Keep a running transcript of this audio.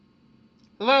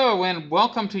Hello and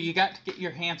welcome to You Got to Get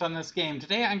Your Hands on This Game.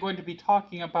 Today I'm going to be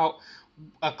talking about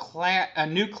a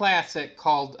new classic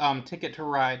called Ticket to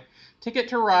Ride. Ticket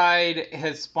to Ride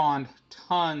has spawned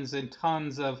tons and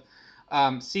tons of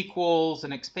sequels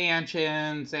and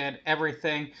expansions and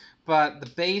everything, but the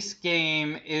base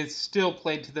game is still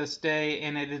played to this day,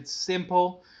 and it is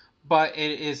simple, but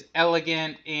it is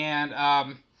elegant and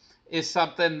is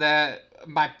something that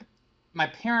my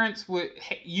parents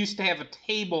used to have a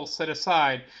table set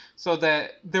aside so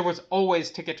that there was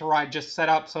always Ticket to Ride just set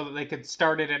up so that they could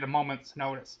start it at a moment's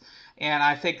notice. And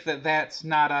I think that that's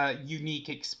not a unique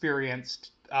experience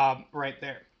right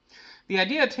there. The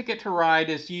idea of Ticket to Ride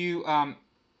is you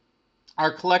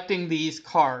are collecting these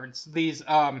cards.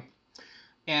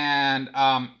 And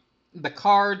the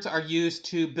cards are used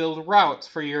to build routes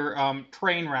for your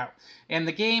train route. In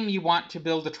the game, you want to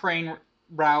build a train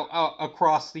route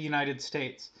across the United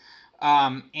States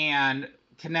and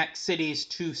connect cities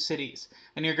to cities.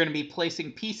 And you're going to be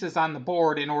placing pieces on the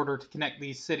board in order to connect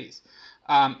these cities.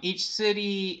 Each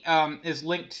city is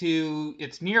linked to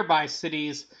its nearby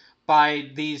cities by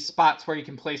these spots where you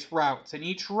can place routes. And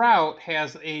each route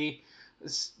has a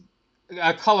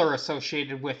color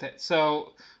associated with it.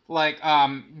 So, like,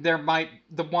 there might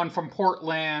the one from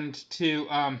Portland to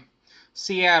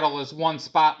Seattle is one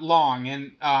spot long,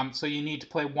 and so you need to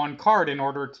play one card in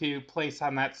order to place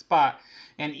on that spot.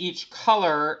 And each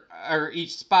color or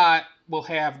each spot will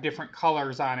have different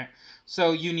colors on it.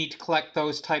 So you need to collect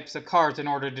those types of cards in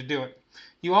order to do it.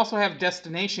 You also have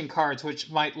destination cards, which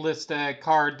might list a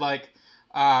card like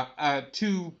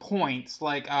 2 points,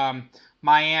 like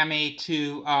Miami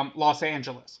to Los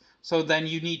Angeles. So then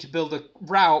you need to build a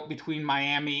route between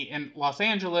Miami and Los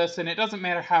Angeles, and it doesn't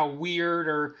matter how weird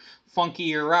or funky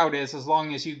your route is, as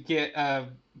long as you get a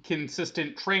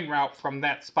consistent train route from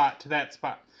that spot to that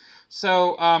spot.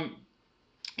 So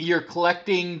you're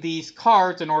collecting these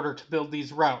cards in order to build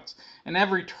these routes. And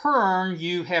every turn,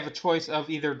 you have a choice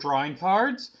of either drawing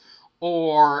cards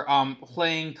or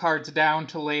playing cards down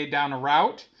to lay down a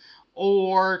route,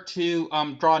 or to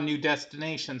draw a new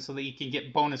destination so that you can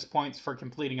get bonus points for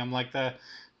completing them, like the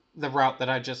route that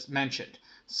I just mentioned.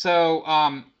 So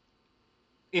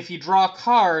if you draw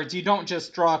cards, you don't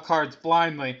just draw cards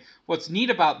blindly. What's neat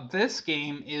about this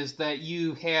game is that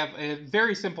you have a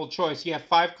very simple choice. You have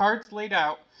 5 cards laid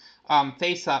out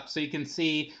face up, so you can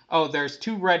see, oh, there's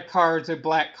 2 red cards, a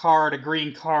black card, a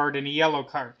green card, and a yellow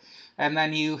card. And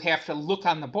then you have to look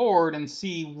on the board and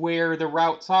see where the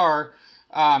routes are.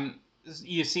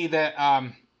 You see that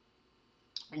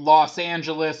Los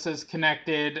Angeles is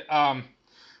connected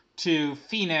to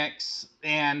Phoenix,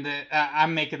 and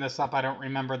I'm making this up, I don't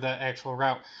remember the actual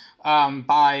route,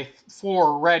 by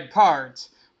 4 red cards.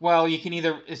 Well,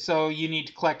 so you need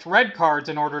to collect red cards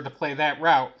in order to play that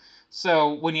route.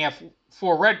 So when you have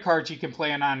 4 red cards, you can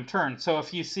play it on turn. So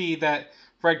if you see that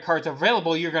red cards are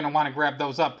available, you're going to want to grab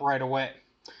those up right away.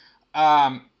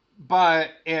 Um,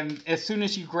 and as soon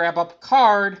as you grab up a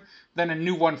card, then a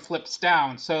new one flips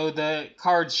down. So the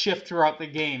cards shift throughout the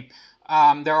game.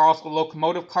 There are also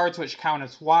locomotive cards which count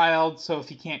as wild. So if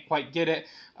you can't quite get it,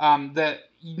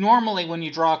 normally when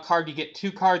you draw a card, you get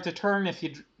 2 cards a turn. If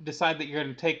you decide that you're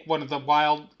going to take one of the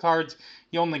wild cards,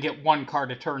 you only get 1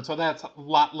 card a turn. So that's a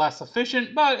lot less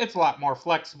efficient, but it's a lot more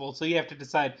flexible. So you have to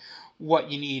decide what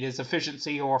you need is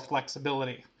efficiency or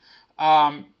flexibility.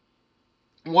 Um,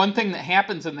 One thing that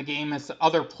happens in the game is that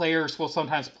other players will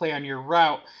sometimes play on your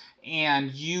route,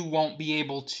 and you won't be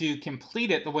able to complete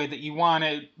it the way that you want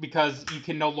it because you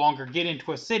can no longer get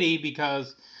into a city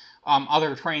because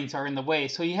other trains are in the way.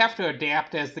 So you have to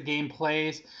adapt as the game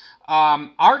plays.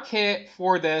 Our kit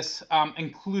for this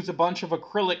includes a bunch of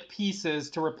acrylic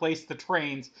pieces to replace the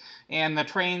trains, and the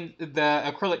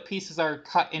acrylic pieces are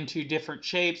cut into different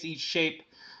shapes. Each shape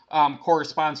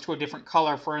corresponds to a different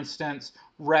color. For instance,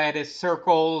 red is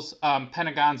circles,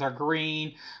 pentagons are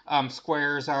green,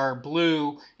 squares are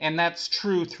blue, and that's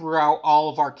true throughout all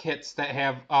of our kits that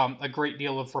have a great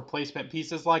deal of replacement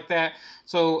pieces like that.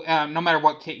 So no matter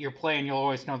what kit you're playing, you'll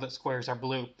always know that squares are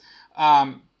blue.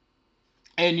 Um,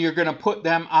 and you're going to put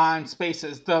them on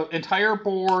spaces. The entire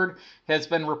board has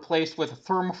been replaced with a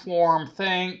thermoform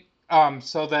thing,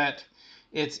 so that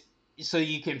it's so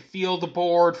you can feel the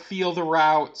board, feel the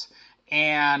routes,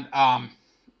 and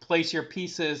place your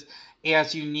pieces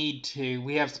as you need to.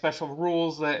 We have special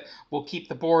rules that will keep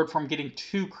the board from getting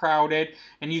too crowded,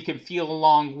 and you can feel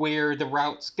along where the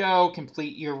routes go,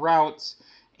 complete your routes,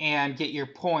 and get your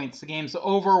points. The game's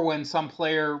over when some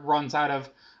player runs out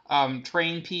of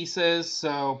train pieces.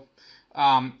 So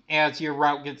as your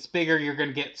route gets bigger, you're going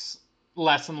to get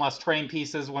less and less train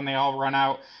pieces when they all run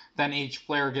out. then each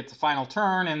player gets a final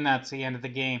turn, and that's the end of the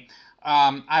game.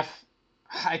 I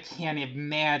can't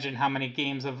imagine how many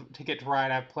games of Ticket to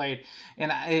Ride I've played,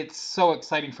 and it's so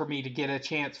exciting for me to get a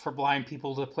chance for blind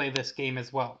people to play this game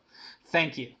as well.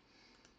 Thank you.